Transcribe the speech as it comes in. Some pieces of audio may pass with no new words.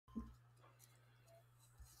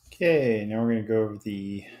Okay, now we're going to go over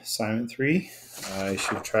the assignment 3. You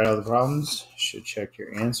should have tried all the problems. Should check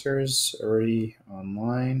your answers already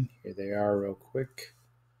online. Here they are real quick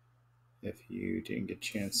if you didn't get a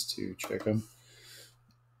chance to check them.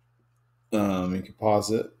 You can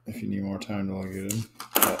pause it if you need more time to look at them,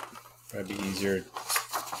 but it'd be easier to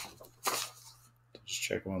just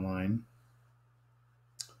check them online.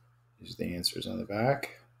 Here's the answers on the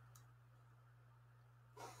back.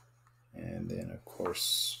 And then, of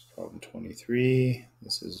course, problem 23.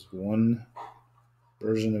 This is one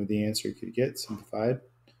version of the answer you could get, simplified.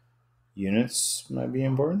 Units might be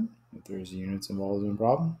important if there's units involved in the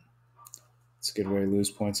problem. It's a good way to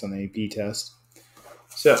lose points on the AP test.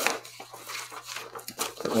 So,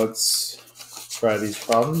 let's try these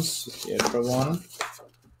problems if you had trouble on them.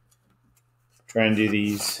 Try and do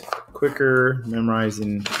these quicker,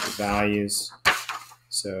 memorizing the values.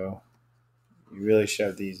 So, you really should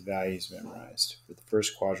have these values memorized. For the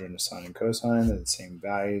first quadrant of sine and cosine, they're the same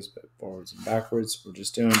values, but forwards and backwards. We're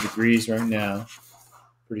just doing degrees right now.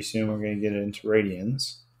 Pretty soon we're going to get into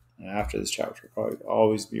radians. And after this chapter, it'll probably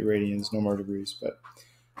always be radians, no more degrees. But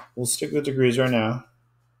we'll stick with degrees right now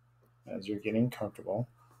as you're getting comfortable.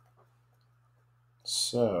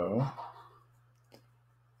 So,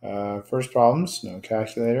 first problems, no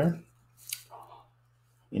calculator.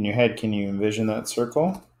 In your head, can you envision that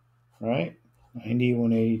circle, right? 90,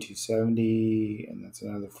 180, 270, and that's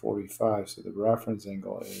another 45. So the reference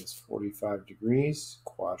angle is 45 degrees,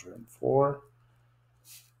 quadrant 4.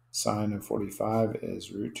 Sine of 45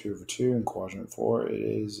 is root 2 over 2. In quadrant 4, it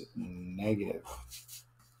is negative.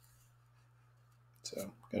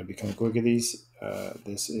 So, got to become quick at these.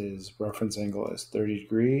 This is reference angle is 30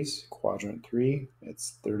 degrees, quadrant 3.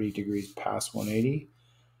 It's 30 degrees past 180.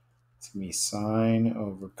 It's going to be sine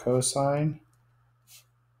over cosine.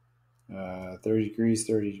 30 degrees,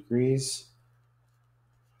 30 degrees.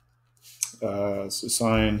 So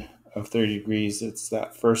sine of 30 degrees, it's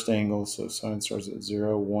that first angle. So sine starts at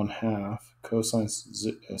 0, 1/2. Cosine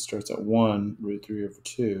starts at 1, root 3 over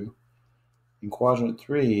 2. In quadrant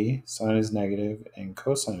 3, sine is negative and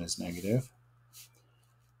cosine is negative.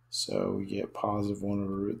 So we get positive 1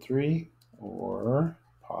 over root 3 or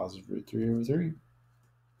positive root 3 over 3.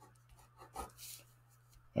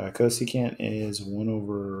 Cosecant is 1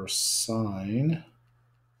 over sine.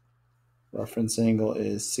 Reference angle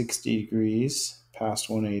is 60 degrees past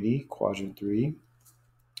 180, quadrant 3.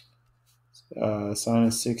 Sine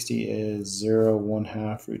of 60 is 0,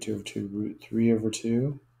 1/2, root 2 over 2, root 3 over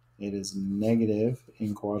 2. It is negative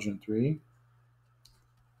in quadrant 3.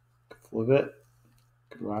 Flip it.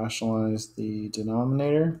 Could rationalize the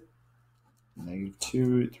denominator. Negative 2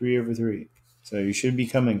 root 3 over 3. So you should be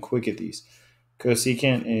coming quick at these.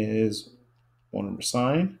 Cosecant is 1 over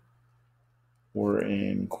sine. We're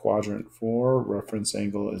in quadrant 4. Reference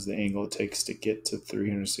angle is the angle it takes to get to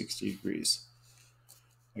 360 degrees.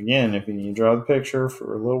 Again, if you need to draw the picture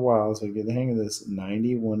for a little while to get the hang of this,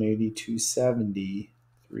 90, 180, 270,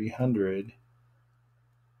 300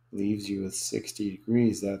 leaves you with 60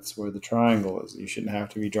 degrees. That's where the triangle is. You shouldn't have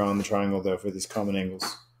to be drawing the triangle, though, for these common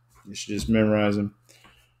angles. You should just memorize them.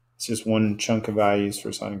 It's just one chunk of values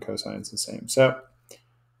for sine and cosine. It's the same. So,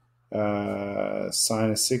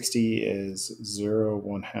 sine of 60 is 0,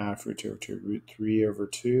 1/2, root 2 over 2, root 3 over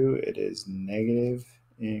 2. It is negative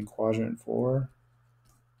in quadrant 4.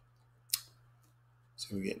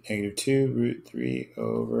 So we get negative 2 root 3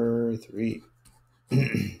 over 3.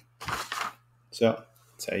 So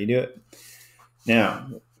that's how you do it.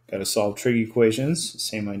 Now, got to solve trig equations,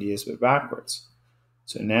 same ideas but backwards.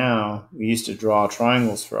 So now, we used to draw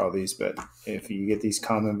triangles for all these, but if you get these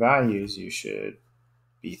common values, you should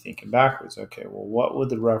be thinking backwards. Okay, well, what would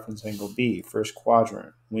the reference angle be? First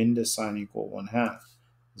quadrant, when does sine equal 1/2?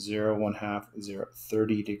 0, 1/2, 0,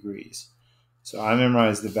 30 degrees. So I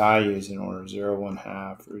memorized the values in order: 0,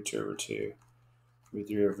 1/2, root 2 over 2, root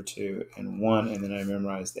 3 over 2, and 1. And then I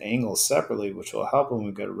memorized the angles separately, which will help when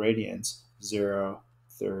we go to radians: 0,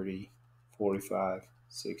 30, 45,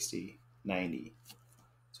 60, 90.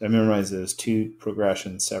 So I memorized those two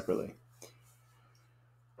progressions separately.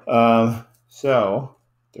 So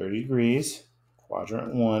 30 degrees,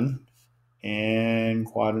 quadrant 1, and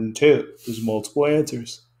quadrant 2. There's multiple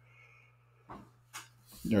answers.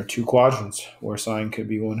 There are two quadrants where sine could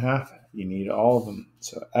be 1/2. You need all of them.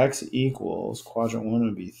 So x equals, quadrant 1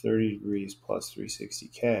 would be 30 degrees plus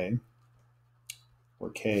 360k,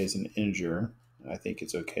 where k is an integer. I think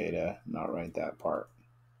it's okay to not write that part.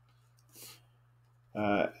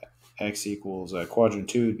 X equals, quadrant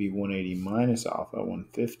 2 would be 180 minus alpha,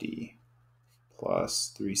 150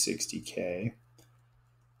 plus 360k.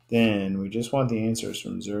 Then we just want the answers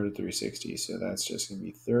from 0 to 360. So that's just going to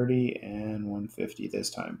be 30 and 150 this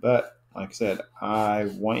time. But like I said,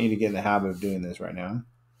 I want you to get in the habit of doing this right now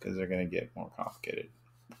because they're going to get more complicated,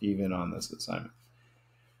 even on this assignment.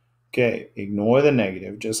 Okay, ignore the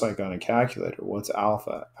negative, just like on a calculator. What's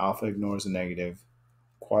alpha? Alpha ignores a negative.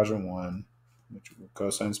 Quadrant 1, which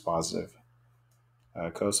cosine is positive.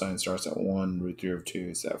 Cosine starts at 1, root 3 over 2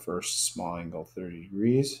 is that first small angle, 30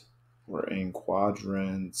 degrees. We're in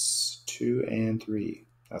quadrants 2 and 3.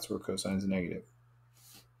 That's where cosine is negative.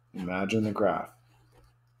 Imagine the graph,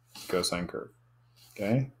 cosine curve.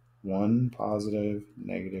 Okay, 1 positive,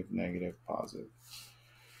 negative, negative, positive.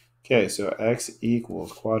 Okay, so x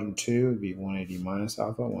equals quadrant 2 would be 180 minus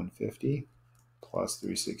alpha, 150, plus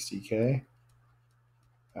 360k.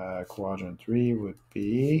 Quadrant 3 would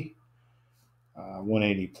be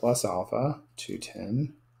 180 plus alpha,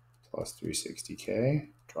 210, plus 360k.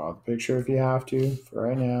 Draw the picture if you have to for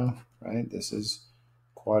right now, right? This is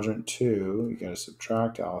quadrant 2. You got to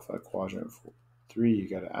subtract alpha. Quadrant 3, you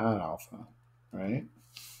got to add alpha, right?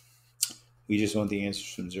 We just want the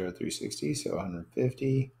answers from 0 to 360, so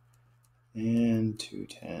 150 and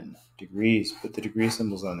 210 degrees. Put the degree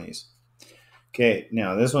symbols on these. Okay,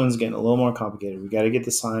 now this one's getting a little more complicated. We got to get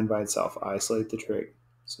the sine by itself. Isolate the trig.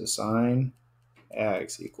 So sine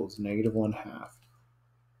x equals negative 1/2.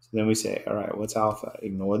 So then we say, all right, what's alpha?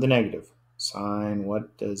 Ignore the negative. Sine,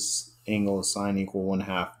 what does angle of sine equal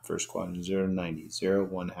 1/2? First quadrant, 0 to 90. 0,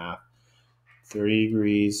 1/2, 30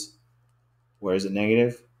 degrees. Where is it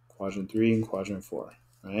negative? Quadrant 3 and quadrant 4,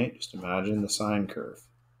 right? Just imagine the sine curve.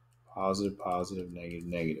 Positive, positive, negative,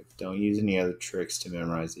 negative. Don't use any other tricks to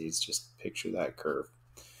memorize these. Just picture that curve.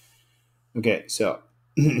 Okay, so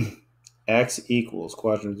x equals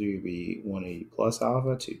quadrant 3 would be 180 plus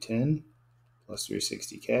alpha, 210, plus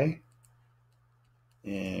 360k.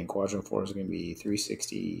 And quadrant 4 is going to be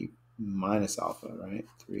 360 minus alpha, right?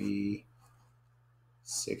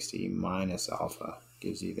 360 minus alpha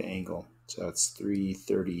gives you the angle. So it's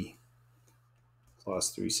 330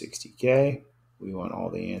 plus 360k. We want all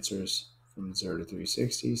the answers from 0 to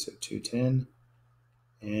 360, so 210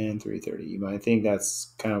 and 330. You might think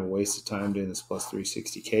that's kind of a waste of time doing this plus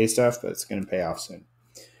 360k stuff, but it's going to pay off soon.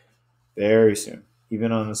 Very soon.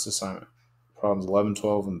 Even on this assignment. Problems 11,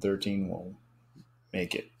 12, and 13 will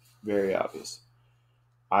make it very obvious.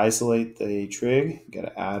 Isolate the trig. You got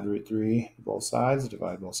to add root 3 to both sides.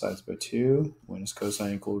 Divide both sides by 2. When is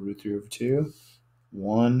cosine equal to root 3 over 2?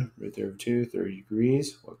 1, root 3 over 2, 30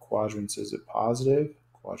 degrees. What quadrants is it positive?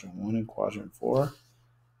 Quadrant 1 and quadrant 4.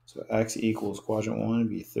 So x equals quadrant 1 would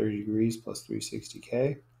be 30 degrees plus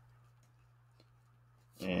 360k.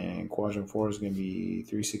 And quadrant 4 is going to be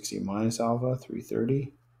 360 minus alpha,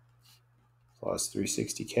 330, plus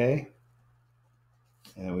 360k.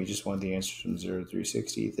 And we just want the answers from 0 to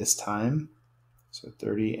 360 this time. So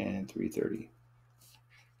 30 and 330.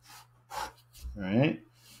 All right.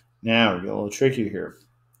 Now we get a little trickier here.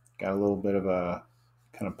 Got a little bit of a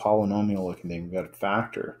kind of polynomial looking thing. We've got a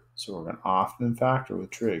factor. So we're going to often factor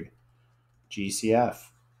with trig.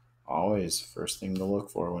 GCF. Always first thing to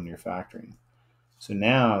look for when you're factoring. So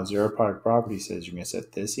now zero product property says you're going to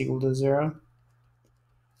set this equal to 0.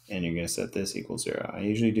 And you're going to set this equal 0. I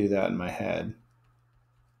usually do that in my head.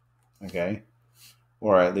 Okay.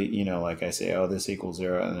 Or at least, like I say, oh, this equals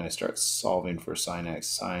 0, and then I start solving for sine x.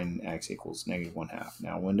 Sine x equals negative 1/2.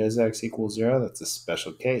 Now, when does x equal 0? That's a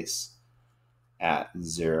special case. At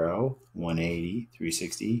 0, 180,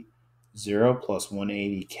 360, 0 plus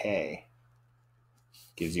 180k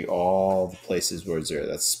gives you all the places where it's 0.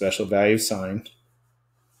 That's a special value of sine.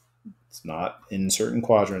 It's not in certain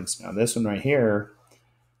quadrants. Now, this one right here,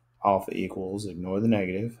 alpha equals, ignore the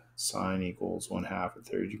negative, sine equals 1/2 at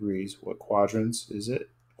 30 degrees. What quadrants is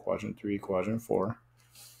it? Quadrant 3, quadrant 4.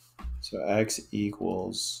 So x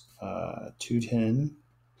equals 210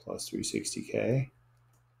 plus 360k.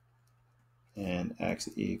 And x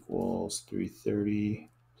equals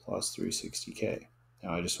 330 plus 360k.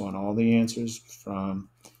 Now I just want all the answers from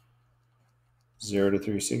 0 to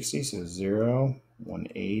 360. So 0,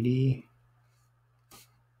 180,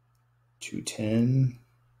 210,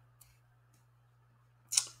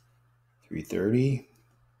 330,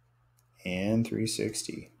 and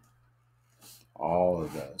 360. All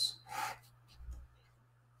of those.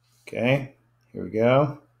 Okay, here we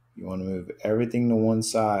go. You want to move everything to one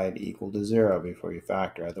side equal to 0 before you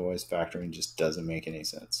factor. Otherwise, factoring just doesn't make any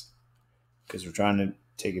sense because we're trying to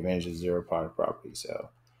take advantage of zero product property. So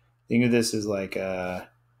think of this as like a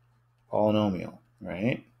polynomial,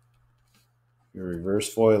 right? You're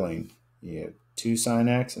reverse foiling. You have 2 sine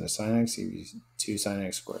x and a sine x, you use 2 sine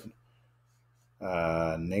x squared.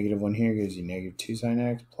 Negative 1 here gives you negative 2 sine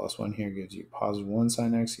x, plus 1 here gives you positive 1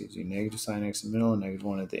 sine x, gives you negative sine x in the middle and negative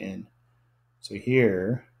 1 at the end. So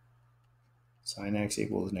here, sine x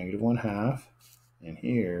equals negative 1/2, and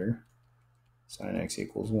here, sine x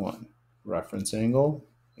equals 1. Reference angle,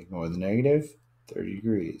 ignore the negative, 30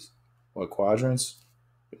 degrees. What quadrants?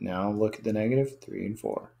 But now look at the negative, 3 and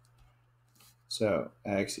 4. So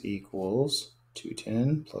x equals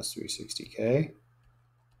 210 plus 360k,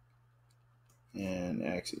 and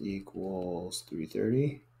x equals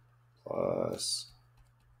 330 plus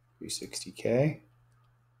 360k.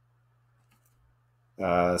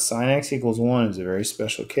 Sine x equals 1 is a very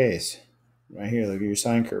special case. Right here, look at your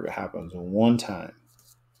sine curve. It happens one time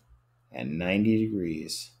at 90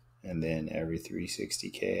 degrees, and then every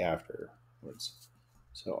 360k afterwards.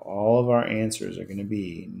 So all of our answers are going to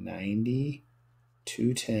be 90,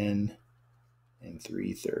 210, and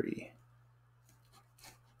 330.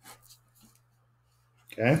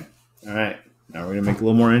 Okay? All right. Now we're going to make it a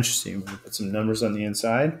little more interesting. We're going to put some numbers on the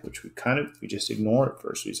inside, which we just ignore at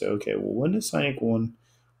first. We say, okay, well, when does sine equal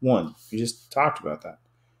 1? We just talked about that.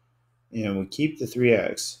 And we keep the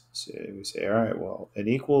 3x. So we say, all right, well, it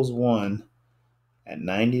equals 1 at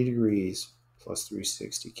 90 degrees plus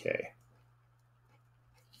 360k.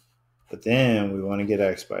 But then we want to get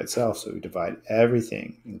x by itself, so we divide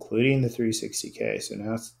everything, including the 360k. So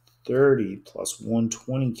now it's 30 plus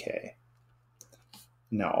 120k.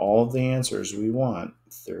 Now all of the answers we want,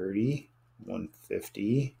 30,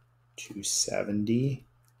 150, 270.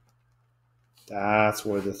 That's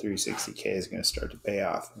where the 360k is going to start to pay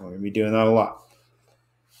off. We're going to be doing that a lot.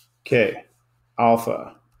 Okay,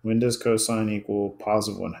 alpha. When does cosine equal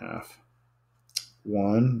positive 1/2?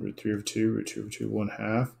 1, root 3 over 2, root 2 over 2,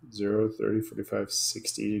 1/2, 0, 30, 45,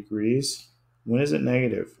 60 degrees. When is it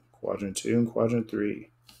negative? Quadrant 2 and quadrant 3.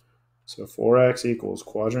 So 4x equals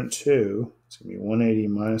quadrant 2. It's going to be 180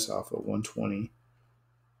 minus alpha, 120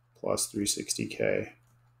 plus 360k.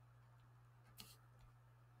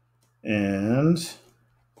 And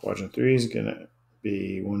quadrant 3 is going to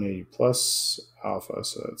be 180 plus alpha,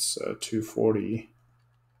 so that's 240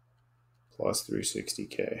 plus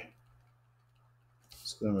 360k.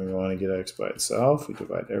 So then we want to get x by itself. We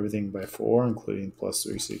divide everything by 4, including plus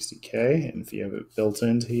 360k. And if you have it built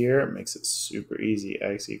into here, it makes it super easy.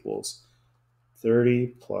 X equals 30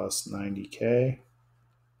 plus 90k.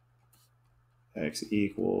 X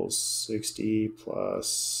equals 60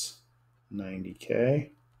 plus 90k.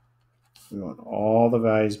 We want all the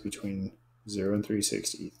values between 0 and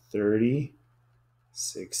 360. 30,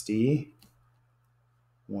 60,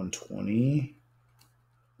 120,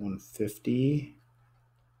 150,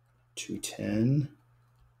 210,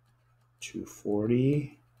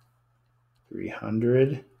 240,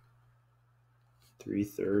 300,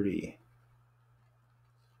 330.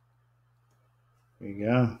 There you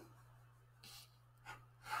go.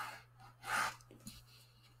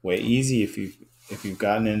 Way easy if you've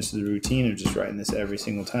gotten into the routine of just writing this every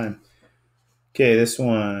single time. Okay, this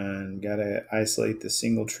one, gotta isolate the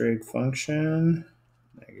single trig function.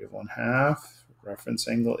 Negative 1/2. Reference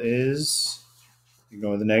angle is, you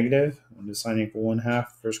go with the negative. When does sine equal 1/2?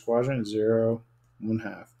 First quadrant, 0,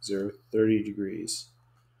 1/2, 0, 30 degrees.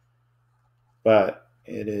 But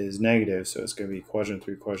it is negative, so it's going to be quadrant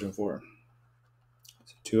 3, quadrant 4.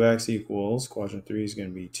 So 2x equals, quadrant 3 is going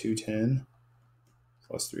to be 210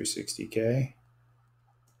 plus 360k.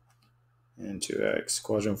 And 2x.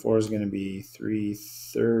 Quadrant 4 is going to be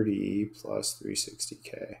 330 plus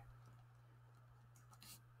 360k.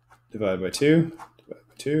 Divide by 2, divide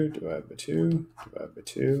by 2, divide by 2, divide by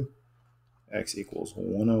 2. X equals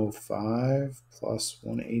 105 plus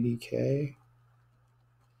 180k.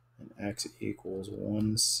 And x equals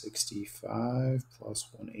 165 plus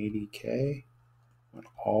 180k. On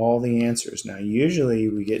all the answers. Now, usually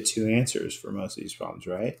we get 2 answers for most of these problems,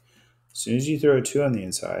 right? As soon as you throw a 2 on the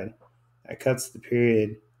inside, that cuts the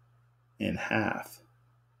period in half,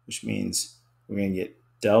 which means we're going to get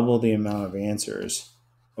double the amount of answers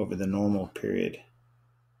over the normal period,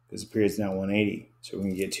 because the period is now 180. So we're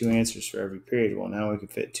going to get 2 answers for every period. Well, now we can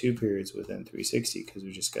fit 2 periods within 360 because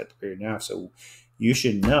we just got the period in half. So you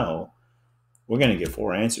should know we're going to get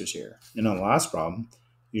 4 answers here. And on the last problem,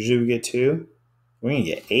 usually we get 2. We're going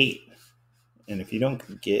to get 8. And if you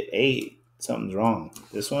don't get 8, something's wrong.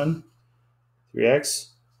 This one,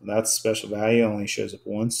 3x, well, that's special value, only shows up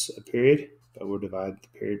once a period, but we'll divide the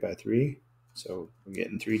period by 3. So we're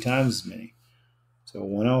getting 3 times as many. So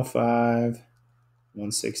 105,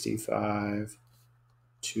 165,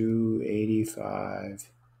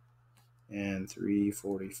 285, and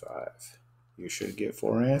 345. You should get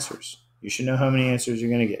 4 answers. You should know how many answers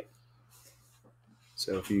you're going to get.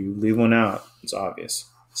 So if you leave one out, it's obvious.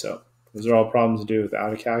 So those are all problems to do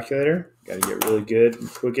without a calculator. Got to get really good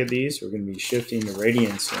and quick at these. We're going to be shifting to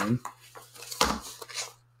radians soon.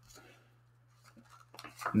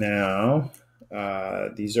 Now,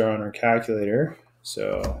 these are on our calculator.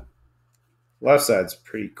 So left side's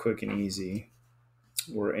pretty quick and easy.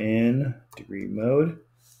 We're in degree mode.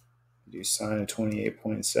 Do sine of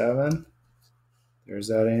 28.7. There's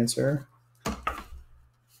that answer.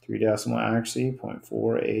 3 decimal accuracy,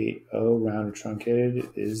 0.480 rounded truncated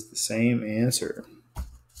is the same answer.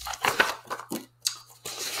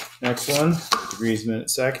 Next one, degrees,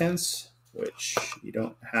 minutes, seconds, which you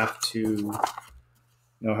don't have to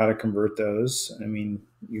know how to convert those. I mean,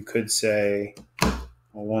 you could say,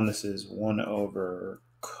 well, one, this is 1 over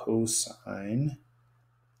cosine.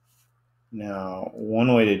 Now,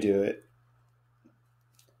 one way to do it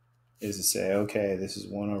is to say, okay, this is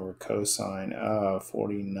 1 over cosine of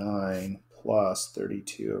 49 plus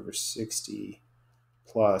 32 over 60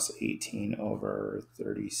 plus 18 over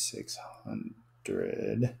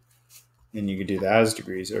 3600. And you could do that as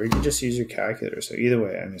degrees, or you could just use your calculator. So either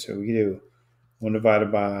way, I mean, so we could do 1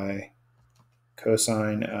 divided by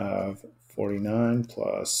cosine of 49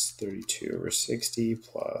 plus 32 over 60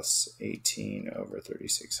 plus 18 over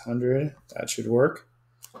 3600. That should work.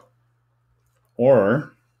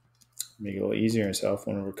 Or make it a little easier yourself,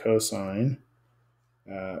 1 over cosine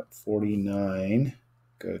 49,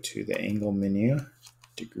 go to the angle menu,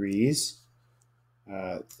 degrees,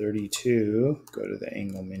 32, go to the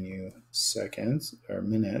angle menu, seconds or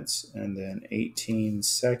minutes, and then 18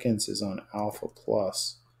 seconds is on alpha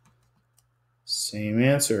plus. Same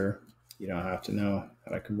answer. You don't have to know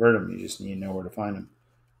how to convert them. You just need to know where to find them.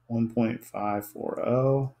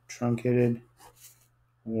 1.540 truncated,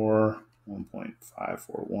 or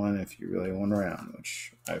 1.541 if you really want to round,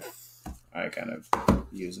 which I kind of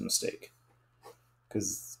use a mistake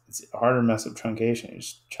because it's harder to mess up truncation. You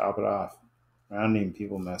just chop it off. Rounding,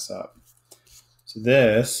 people mess up. So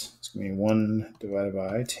this is going to be 1 divided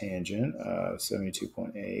by tangent of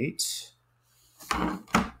 72.8,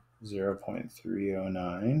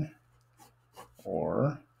 0.309,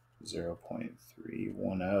 or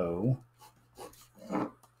 0.310.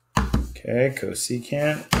 Okay,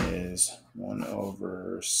 cosecant is 1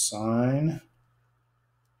 over sine.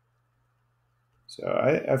 So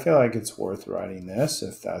I feel like it's worth writing this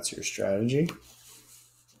if that's your strategy.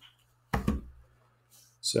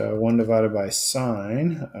 So 1 divided by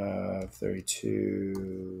sine of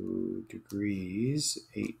 32 degrees,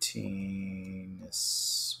 18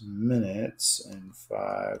 minutes, and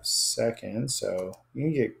 5 seconds. So you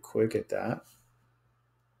can get quick at that.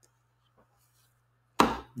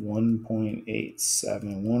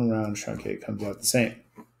 1.87, one round truncate comes out the same.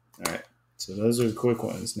 All right, so those are the quick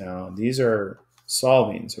ones. Now, these are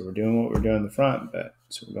solving, so we're doing what we're doing in the front, but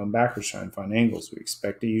so we're going backwards trying to find angles. We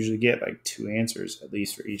expect to usually get like 2 answers at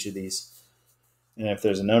least for each of these. And if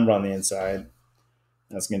there's a number on the inside,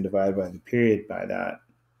 that's going to divide by the period by that,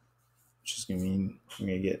 which is going to mean we're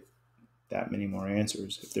going to get that many more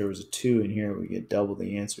answers. If there was a 2 in here, we get double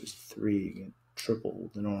the answers. 3, you get triple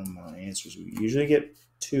the normal amount of answers. We usually get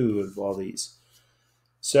 2 of all these.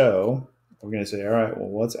 So we're going to say, all right, well,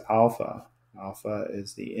 what's alpha? Alpha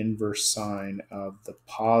is the inverse sine of the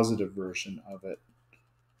positive version of it,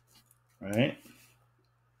 right?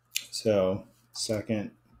 So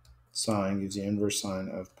second sine gives you inverse sine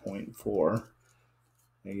of 0.4.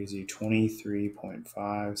 That gives you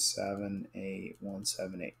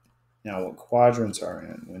 23.578178. Now, what quadrants are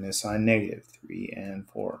in? When they sign negative, 3 and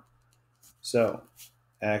 4. So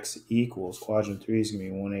x equals, quadrant 3 is going to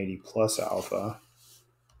be 180 plus alpha,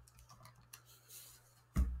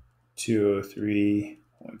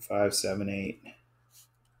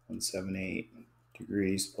 203.578178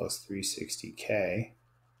 degrees plus 360K.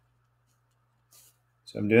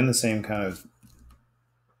 So I'm doing the same kind of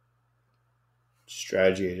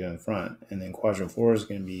strategy I did in the front. And then quadrant 4 is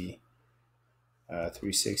going to be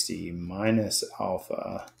 360 minus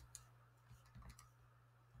alpha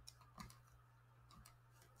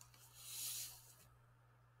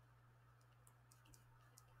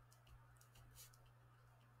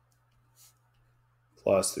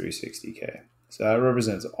plus 360K. So that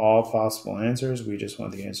represents all possible answers. We just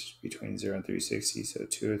want the answers between 0 and 360. So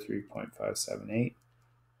 203.578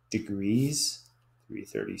 degrees,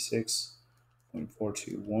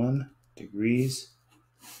 336.421 degrees,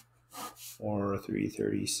 or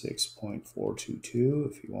 336.422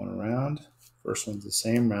 if you want to round. First one's the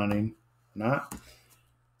same, rounding not.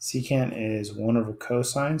 Secant is 1 over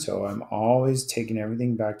cosine, so I'm always taking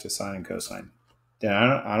everything back to sine and cosine. Then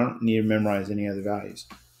I don't need to memorize any other values.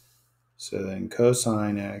 So then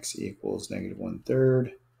cosine x equals negative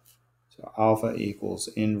 1/3. So alpha equals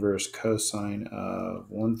inverse cosine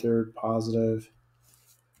of 1/3 positive.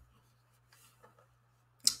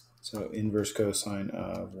 So inverse cosine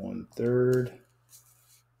of 1/3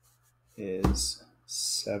 is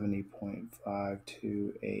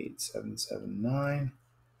 70.528779.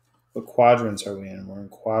 What quadrants are we in? We're in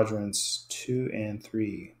quadrants 2 and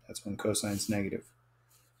 3. That's when cosine's negative.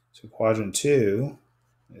 So quadrant 2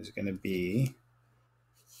 is going to be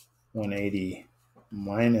 180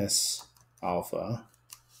 minus alpha,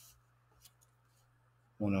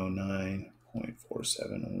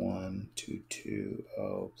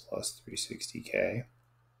 109.471220 plus 360k.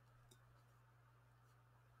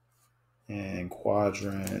 And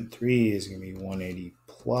quadrant 3 is going to be 180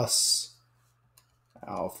 plus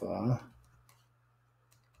alpha,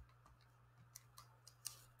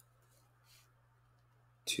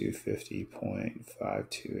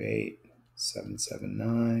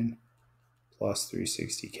 250.528779 plus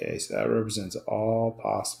 360k. So that represents all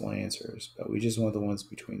possible answers, but we just want the ones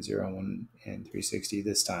between 0 and 1 and 360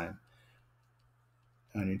 this time.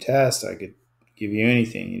 On your test, I could give you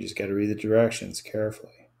anything. You just got to read the directions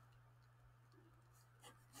carefully.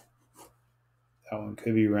 That one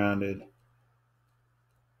could be rounded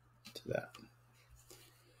to that.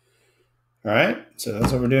 All right, so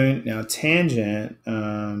that's what we're doing. Now tangent,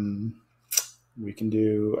 we can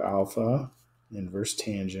do alpha, inverse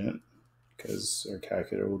tangent, because our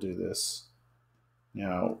calculator will do this.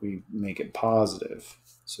 Now we make it positive,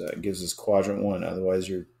 so that gives us quadrant 1. Otherwise,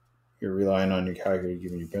 you're relying on your calculator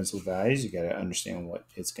giving you principal values. You got to understand what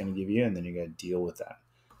it's going to give you, and then you got to deal with that.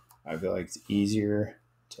 I feel like it's easier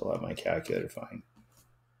to let my calculator find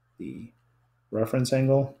the reference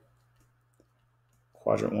angle,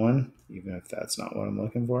 quadrant 1, even if that's not what I'm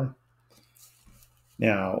looking for.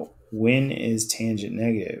 Now, when is tangent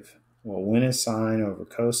negative? Well, when is sine over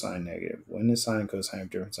cosine negative? When is sine and cosine have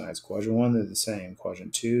different signs? Quadrant 1, they're the same.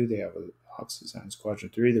 Quadrant 2, they have opposite signs.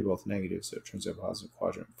 Quadrant 3, they're both negative, so it turns out positive.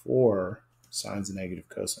 Quadrant 4, sine's a negative,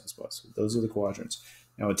 cosine's plus. So those are the quadrants.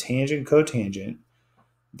 Now, with tangent, cotangent,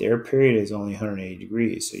 their period is only 180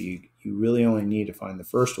 degrees, so you really only need to find the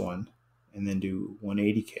first one and then do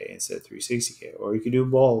 180k instead of 360k. Or you could do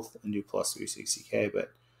both and do plus 360k,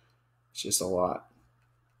 but it's just a lot.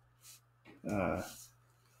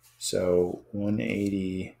 So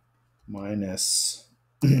 180 minus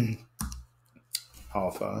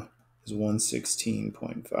alpha is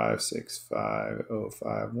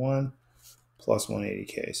 116.565051 plus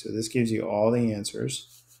 180k. So this gives you all the answers.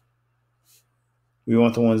 We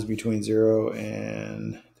want the ones between 0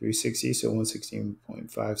 and 360, so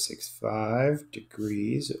 116.565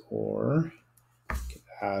 degrees, or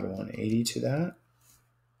add 180 to that,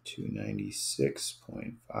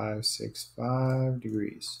 296.565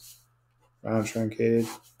 degrees. Round truncated,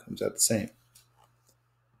 comes out the same.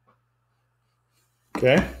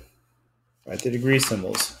 Okay, write the degree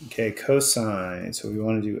symbols. Okay, cosine, so we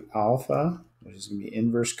want to do alpha, which is going to be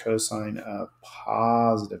inverse cosine of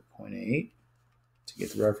positive 0.8 to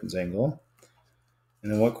get the reference angle.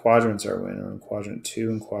 And then what quadrants are we in? We're in quadrant 2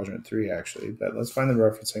 and quadrant 3, actually. But let's find the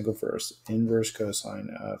reference angle first. Inverse cosine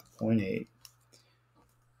of 0.8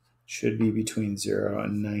 should be between 0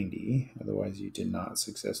 and 90. Otherwise, you did not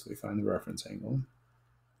successfully find the reference angle.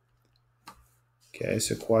 Okay,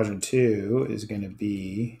 so quadrant 2 is going to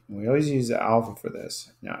be, we always use the alpha for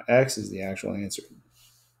this. Now, x is the actual answer.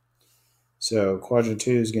 So quadrant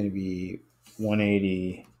 2 is going to be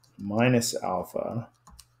 180 minus alpha.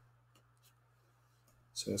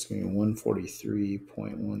 So it's going to be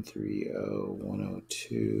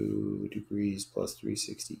 143.130102 degrees plus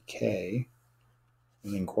 360k.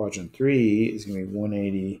 And then quadrant 3 is going to be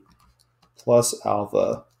 180 plus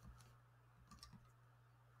alpha.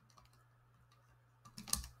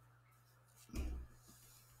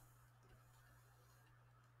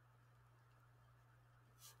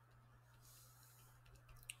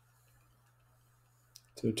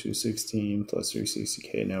 So 216 plus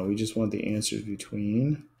 360k. Now we just want the answers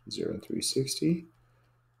between 0 and 360.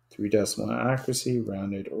 3 decimal accuracy,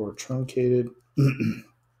 rounded or truncated.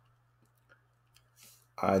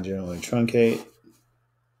 I generally truncate.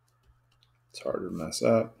 It's harder to mess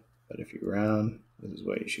up, but if you round, this is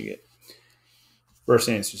what you should get. First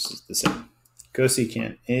answer is the same.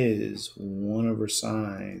 Cosecant is 1 over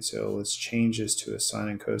sine. So let's change this to a sine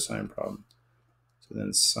and cosine problem. So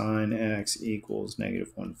then sine x equals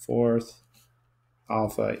negative 1/4.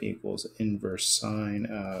 Alpha equals inverse sine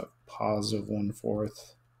of positive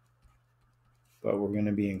 1/4. But we're going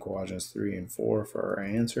to be in quadrants 3 and 4 for our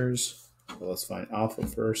answers. So let's find alpha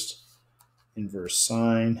first. Inverse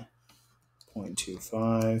sine,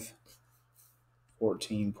 0.25.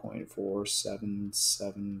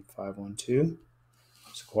 14.477512.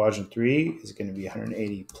 So quadrant 3 is going to be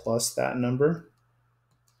 180 plus that number.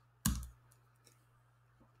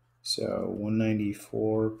 So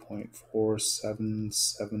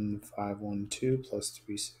 194.477512 plus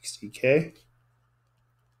 360K.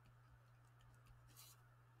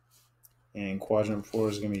 And quadrant 4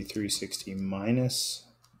 is going to be 360 minus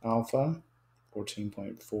alpha,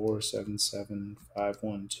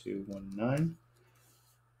 14.47751219.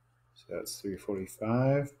 So that's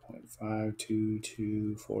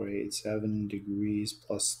 345.522487 degrees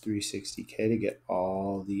plus 360K to get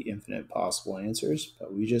all the infinite possible answers.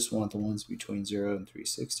 But we just want the ones between 0 and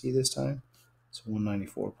 360 this time. So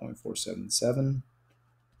 194.477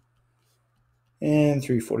 and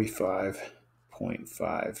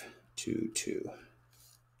 345.522.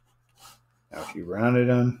 Now if you rounded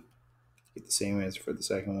them, you get the same answer for the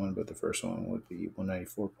second one, but the first one would be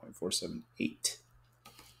 194.478.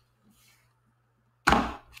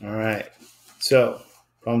 All right, so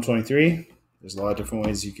problem 23, there's a lot of different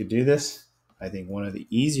ways you could do this. I think one of the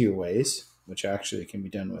easier ways, which actually can be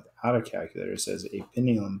done without a calculator, says a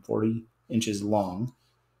pendulum 40 inches long,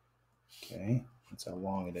 okay, that's how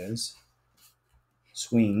long it is,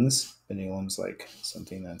 swings, pendulum's like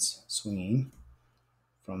something that's swinging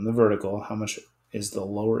from the vertical, how much is the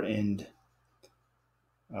lower end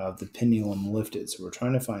of the pendulum lifted? So we're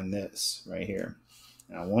trying to find this right here.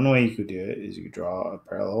 Now, one way you could do it is you could draw a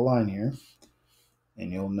parallel line here,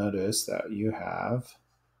 and you'll notice that you have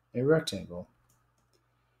a rectangle.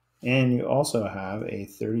 And you also have a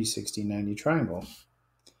 30, 60, 90 triangle.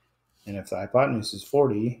 And if the hypotenuse is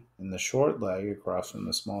 40, then the short leg across from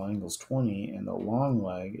the small angle is 20, and the long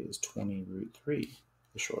leg is 20 root 3.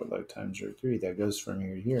 The short leg times root 3. That goes from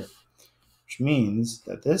here to here. Which means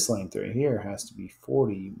that this length right here has to be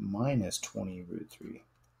 40 minus 20 root 3.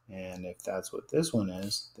 And if that's what this one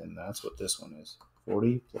is, then that's what this one is.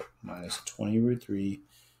 40 minus 20 root 3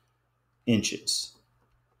 inches.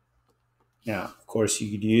 Now, of course,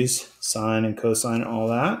 you could use sine and cosine and all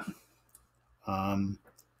that.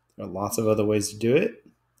 There are lots of other ways to do it.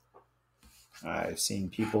 I've seen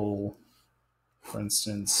people, for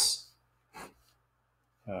instance,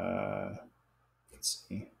 let's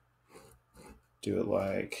see, do it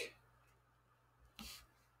like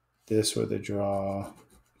this, where they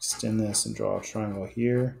extend this and draw a triangle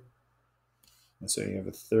here. And so you have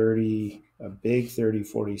a big 30,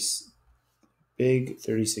 40, big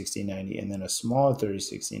 30, 60, 90, and then a small 30,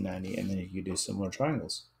 60, 90, and then you could do similar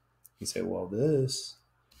triangles. You say, well, this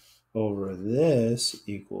over this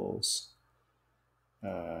equals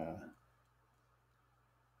I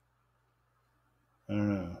don't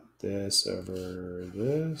know, this over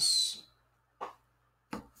this.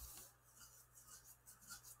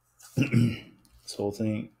 This whole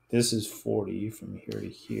thing, this is 40 from here to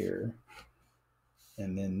here,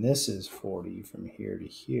 and then this is 40 from here to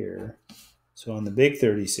here. So on the big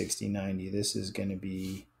 30, 60, 90, this is going to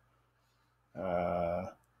be,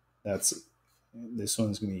 this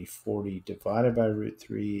one's going to be 40 divided by root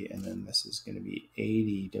 3, and then this is going to be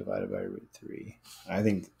 80 divided by root 3. I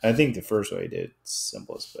think the first way I did it's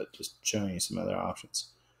simplest, but just showing you some other options.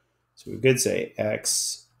 So we could say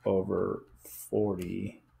x over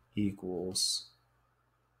 40 equals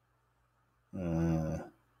trying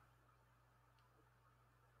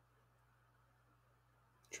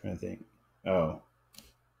to think. Oh,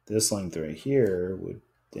 this length right here would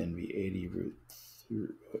then be 80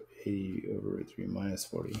 over root 3 minus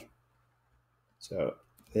 40. So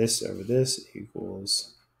this over this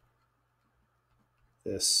equals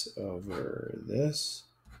this over this.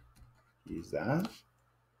 Use that.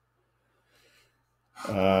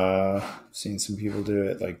 I've seen some people do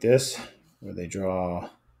it like this, where they draw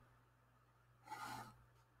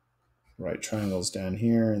right triangles down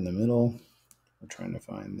here in the middle. We're trying to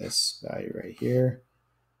find this value right here.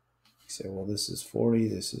 You say, well, this is 40,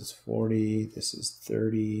 this is 40, this is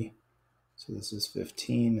 30, so this is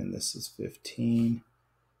 15, and this is 15.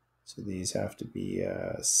 So these have to be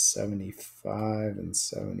 75 and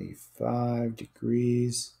 75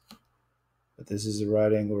 degrees. But this is a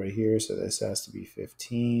right angle right here, so this has to be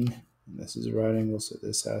 15. And this is a right angle, so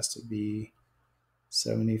this has to be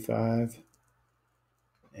 75.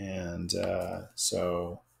 And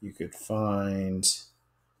so you could find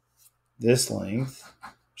this length,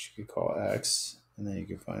 which you could call x, and then you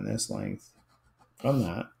could find this length from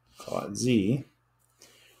that, call it z.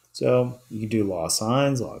 So you can do law of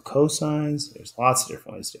sines, law of cosines. There's lots of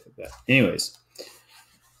different ways to do that. Anyways,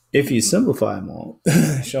 if you simplify them all,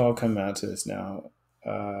 it should all come out to this now.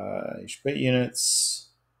 You should put units.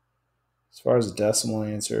 As far as the decimal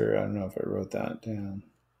answer, I don't know if I wrote that down.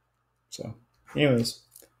 So Anyways,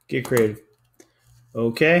 get creative.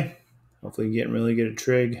 Okay. Hopefully you're getting really good at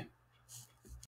trig.